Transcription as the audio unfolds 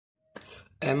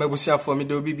Mebusia for me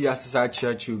do be asesa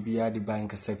church be at the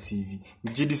bank TV.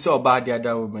 Jidi so bad the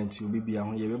other woman to be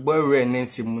on here. Boy we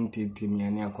Nancy Munte Timmy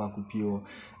and Aquacupio.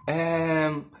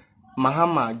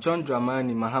 Mahama John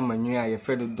Dramani Mahama Nua ye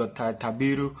fellow Dr.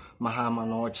 Kabiru Mahama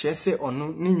no chese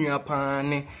onu ni nua pa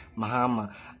ne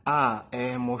Mahama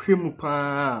mohwemu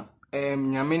pa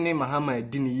nyamene Mahama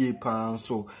edini ye pa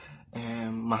so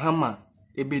Mahama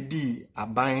ebedi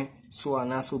aban so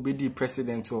anaso obedi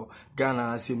president o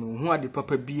Ghana ase no hu ade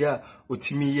papa bia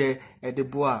otimi ye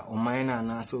edeboa oman na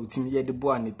anaso otimi ye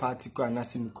edeboa ne party ko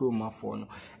anase ne ko mafo no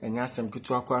enya asem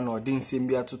ketu akwa na odi nsem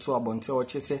bia toto abonte o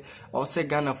chese o se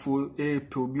Ghana fo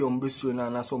pe obi ombesuo na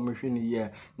anaso mehwe ne ye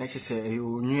na chese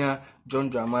onua John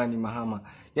Dramani Mahama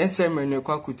yense mene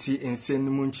kwakuti ensen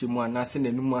mu nchimu anase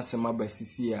nanumu asem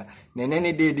abasisi a na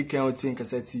nene de edikan otin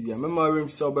kasa TV mema rem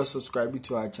so be subscribe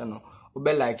to our channel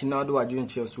Obe like now do adwin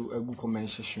che so egu comment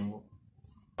section wo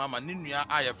mama ninua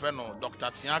aye fe no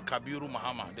Dr. ßręãk kabiru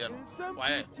Mahama de no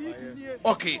why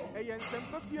okay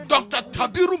Dr.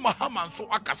 kabiru Mahama so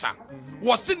akasa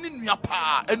wo se ninua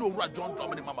pa ene owura John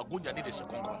Dramani mama gonja ni de se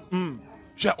konkon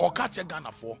je oka che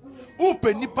Ghana fo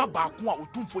open nipa ba ko a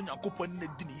otumfo nyankopon ne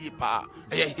di ne ye pa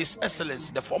his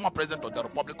excellency the former president of the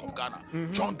Republic of Ghana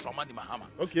John Dramani Mahama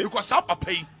because how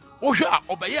papa yi o hwe a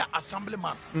obeye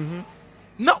assemblyman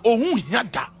na ohun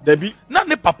hiada Debi na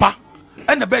ne papa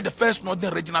and the first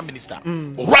northern regional minister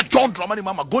John Dramani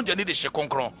mama gonja ni de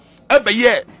shekonkron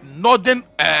ebeye northern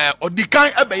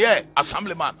odikan ebeye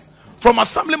assemblyman from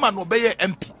assemblyman obeye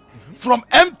MP from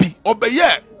MP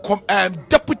obeye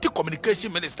deputy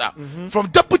communication minister from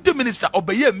deputy minister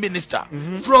obeye minister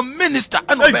from minister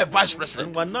and obeye vice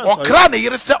president okra na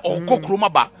yere se okokroma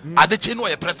ba adeche no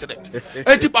ye president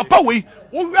enti papa we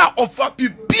wo wi ofa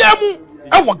bibiamu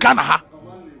e wo Ghana ha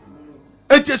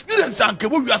et experience anke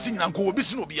wo wiase nyina nko obi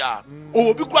sino bia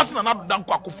obi kurase na nado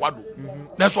danko akofo ado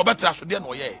na so betra so de na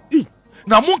oye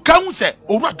na mun kan se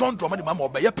owura John Dramani mama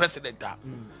obeye president a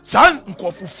san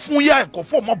nkofo ya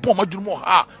nkofo mo bom adwuru mo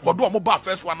ha odo mo ba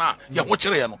first one a ye ho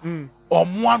kire ye no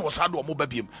omo an osado mo ba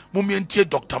biem mo mientie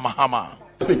Dr. Mahama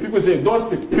people say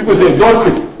don't speak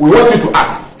we want you to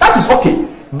act that is okay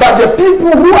but the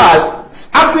people who are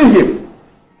asking him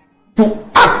to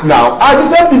act now are the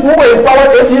same people who were in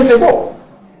power 8 years ago.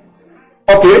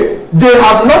 Okay, they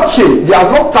have not changed, they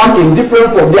have not come in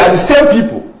different form. They are the same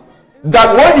people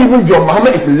that when even John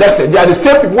Mahama is elected, they are the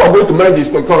same people who are going to manage this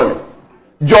economy.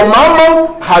 John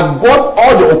Mahama has got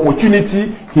all the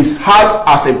opportunity he's had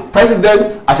as a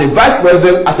president, as a vice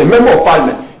president, as a member of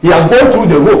parliament. He has gone through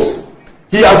the ropes.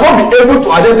 He has not been able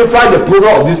to identify the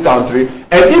problem of this country,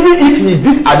 and even if he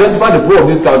did identify the problem of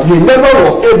this country, he never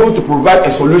was able to provide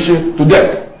a solution to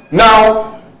them.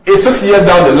 Now, it's 6 years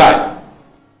down the line.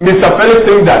 Mr. Felix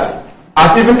thinks that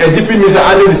as even a deputy minister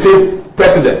under the same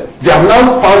president, they have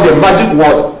now found a magic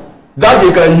word that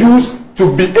they can use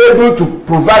to be able to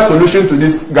provide solution to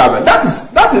this government. That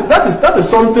is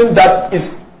something that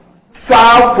is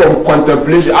far from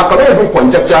contemplation. I cannot even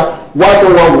conjecture why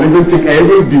someone will even think and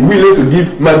even be willing to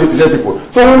give money to such people.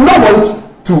 So we now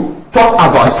want to talk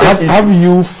about have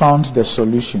you found the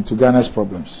solution to Ghana's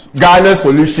problems? Ghana's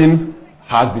solution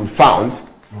has been found.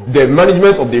 The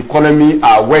management of the economy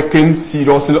are working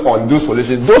seriously on those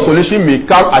solutions. Those solutions may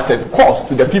come at a cost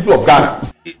to the people of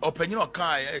Ghana. Opinion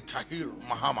kai Tahir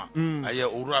Mahama aye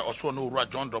owura oso no owura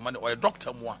John Dramani or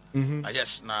doctor mo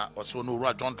yes na oso no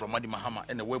owura John Dramani Mahama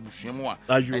ene wabusua mu a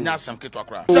enya asem keto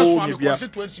akra say so am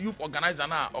constituency youth organizer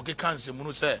na okay kan se mu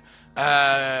no say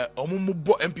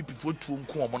omumbo MPP for tu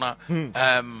nko omo na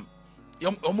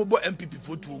omobo MPP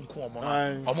for tu nko omo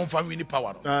na omo fa wini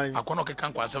power akono ke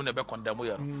kan kwasem na be condemn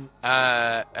ya no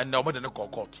and omo de ne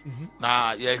court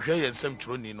na ye hwe ye nsem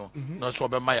troni no no so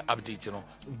be my update no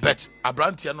but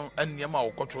abrantia no eniema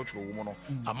okotrotro wo mu no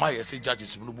ama ye se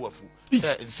judges mu bu afu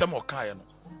say nsem okan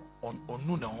no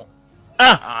onu ne ho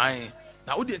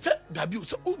na wo de say gabi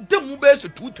so udem be so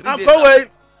 2-3 days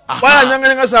why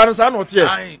nyanga sa no tie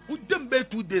udem be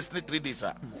 2 days 3 days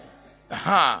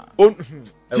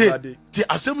ti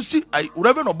asem si ai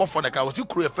urebe no bofo na ka wo ti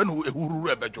kro efe no ehururu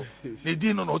ebejo ne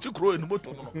di no no ti kro enu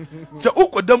moto no se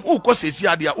ukodem ukosesi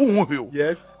ade a uhu hwe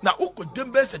yes na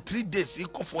ukodem be se 3 days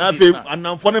ikofo na be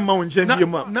anamfo ne ma wo nche ndie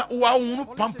ma na wa hunu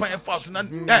pampan efa so na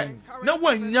na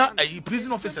wanya ai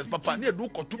prison officers papa na edu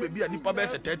koto be bia nipa be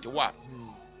se 31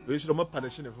 we should not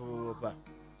punish ne papa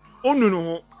onu no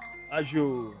ho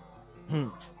ajo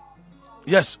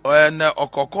yes and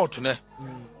okokoto ne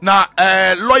na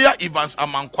lawyer Evans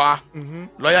Amankwa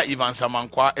lawyer Evans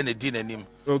Amankwa ene di nanim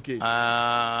okay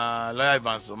lawyer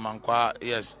Evans Amankwa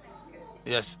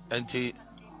yes enti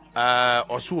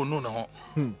oso onu ne ho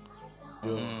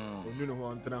onu no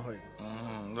ho ntena ho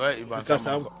right even because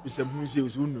some who say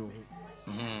unu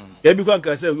e bi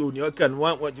kwa say oni o kan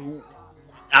wa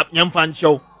nyamfa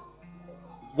nchew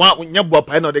wa nyabo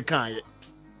pa na de kan ye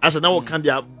asa na wo kan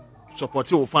dia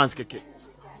support your fans keke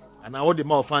and I the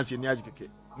more fans in yaji keke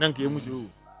na nka emu se o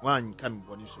wan kan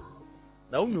boni so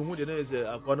na unu hu de na say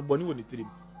akwa boni woni tirim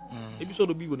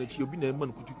episode bi woni chi obi na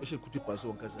man kutu ehye kutu paso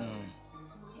on kasa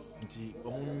nti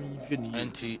omu hwe ni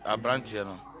nti abrantie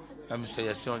no am say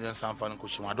yes on yan sanfa nko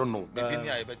shima I don't know the bin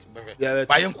ya be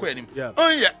ba yen ko anim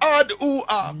onye all the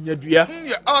nyadua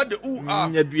all the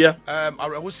nyadua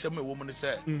awo sem e wo mu ne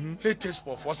say haters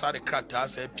for force are the krata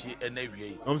say pie na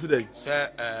wie am say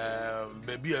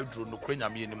baby aduro no kura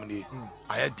nyame anim ne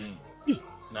ayedin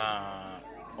na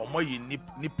omoyi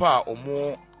nipa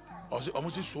omo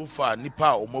si so far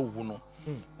nipa omo wu no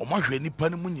omo hwe nipa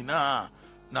ne mu nyina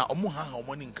na omo ha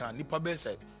omo ni nka nipa be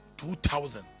say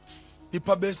 2000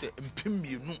 nipa be say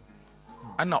mpemienu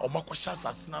ana omo kwasha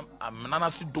asasina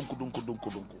amnana se donko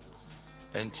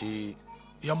enti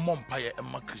ye mompa ye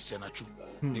emma Christian achu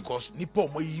because nipa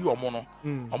omo yi omo no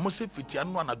omo se fiti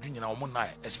anu anadu nyina omo na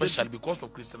especially because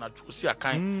of Christian achu si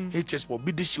akan HS for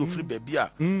bi de shi ofri baby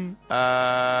a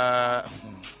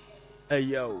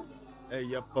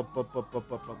yo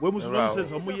papa we musu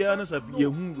says omo ye na sa ye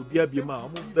hu obi abia ma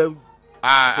omo be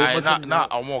na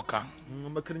omoka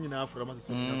makani nyina afra ma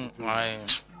se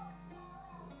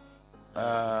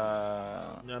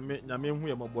nyame hu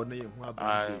ye mabɔ na ye hu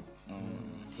aba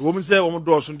wo mu se wo mu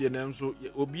dɔɔso de na nso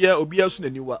obia su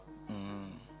naniwa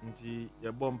nti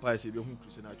ye bɔ mpa se be hu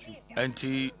Christian achu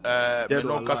nti me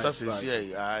no kasa se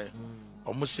se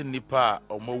omo se nipa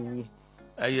omo wu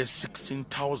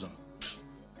 16,000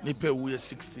 nipa wu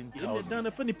 16,000 dan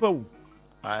na fa nipa wu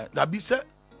da bi se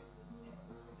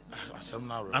asem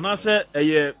na re ana se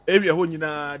area ho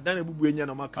nyina dan na bubu enya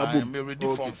na maka bom me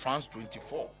ready from France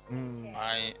 24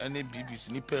 any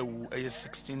BBC nipa wu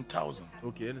 16,000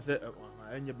 okay and say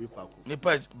enya be fa ko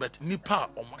nipa but nipa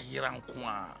omayira nko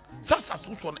a sasa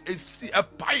so so na esi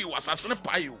pai wasase ne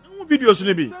pai o videos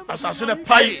ne bi asase ne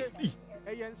pai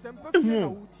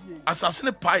asase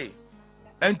ne pai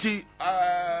enti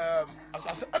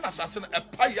asase ne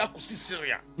pai akosi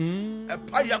Syria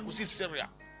pai akosi Syria.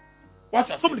 What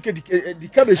a communicate the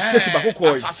cabbage shake back ko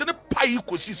asase ne pai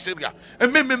kosi Syria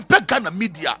me mpega na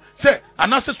media say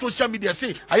anase social media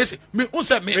say aye say me un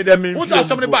say me un say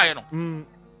asem ne bae no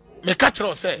me ka kire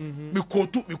o say me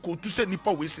kotu say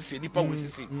nipa we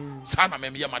sisi sa na me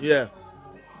yamade yeah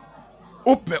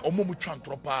ope omomu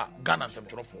twantropa Ghana sem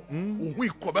trofo ohu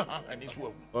ikobe ha ani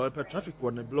so awu per traffic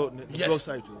on the blog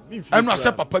site anu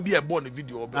ase papa bi e bo na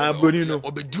video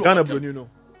obedi Ghana broni no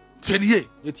teniye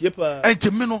yetie pa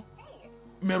entimi no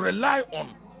me rely on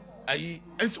ayi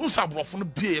unsa brofo no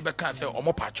bie be kan say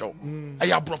omo pacho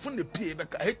ayi brofo no bie be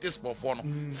ka hate sport for no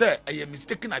say ayi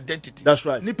mistaken identity that's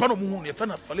right nipa no mu hu ne fe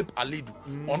na Philip Alidu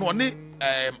ono ne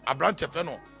abrante fe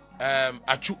no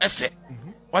achu ese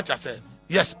what I say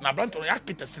yes na abrante no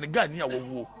architect Senegal ni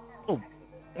awowo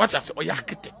what I say o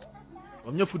architect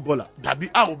omnya footballer dabi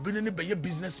obi ne be ye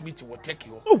business meeting wo take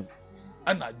yo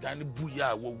ana dan bu ya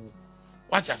awowo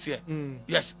what I say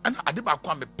yes ana ade ba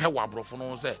kwa me pe wa abrofo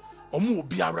no say omo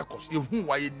obi a records ehu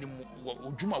wa ye nim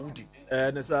odwuma wudi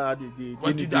na sa de de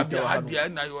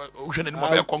na ohwe na nim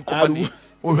ba konkomani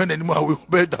ohwe na nim a we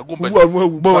be da go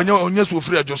ba onye so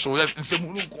free ajoso nsem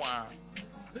hu nko a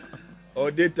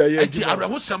o data ye enti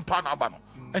araho sempa na aba no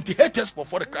enti haters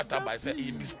for the character by say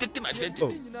he mistaken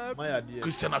identity my idea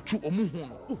Christian achu omo hu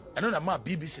no eno na ma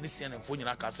BBC ni CNN fo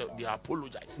nyina ka say they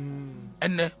apologize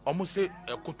enne omo say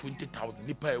ko 20,000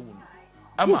 nipa ewu no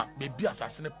ama bebi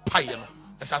asase ne paye no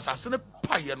asase ne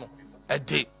paye no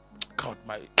ede count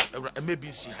my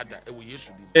maybe see hada e wo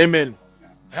Yesu di amen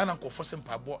ha na nkofo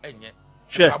sempa bo enye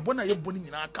abo na ye bo ni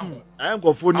nyina aka ho I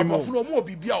nkofo ni mo abofo no mo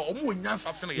bibia omo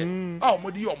nyansa sene ye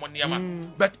omo di omo niama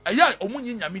but aya omo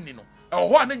nyi nyame ni no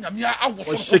ho ana nyame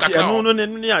awoso ko kakra no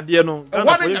ni ade no ho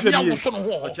ana nyame awoso no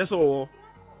ho chese wo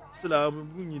still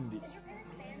am nyindi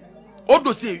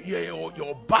odo say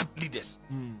your bad leaders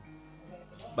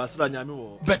basra nyame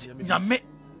wo but nyame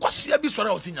kwasia bi sore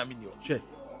o si nyame ni o hwe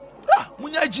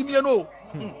munya jimie no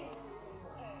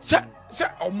se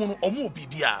omo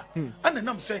bibia ana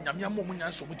nam se nyame am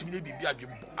munya so mutimi na bibia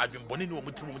adwembone ni o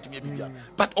mutimi bibia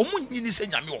but omo nyini se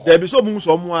nyame wo there be so mu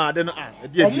so omo ade no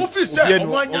ade omo fi se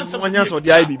omo anya so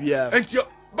de ai bibia enti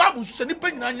Bible so se ni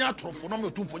pa nyina nya atorofo no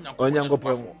metumfo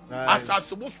nyankopon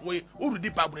asase bo so e orudi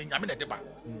Bible nyame na de ba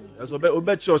so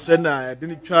obe cho se na de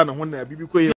ni twa na ho na bibi ko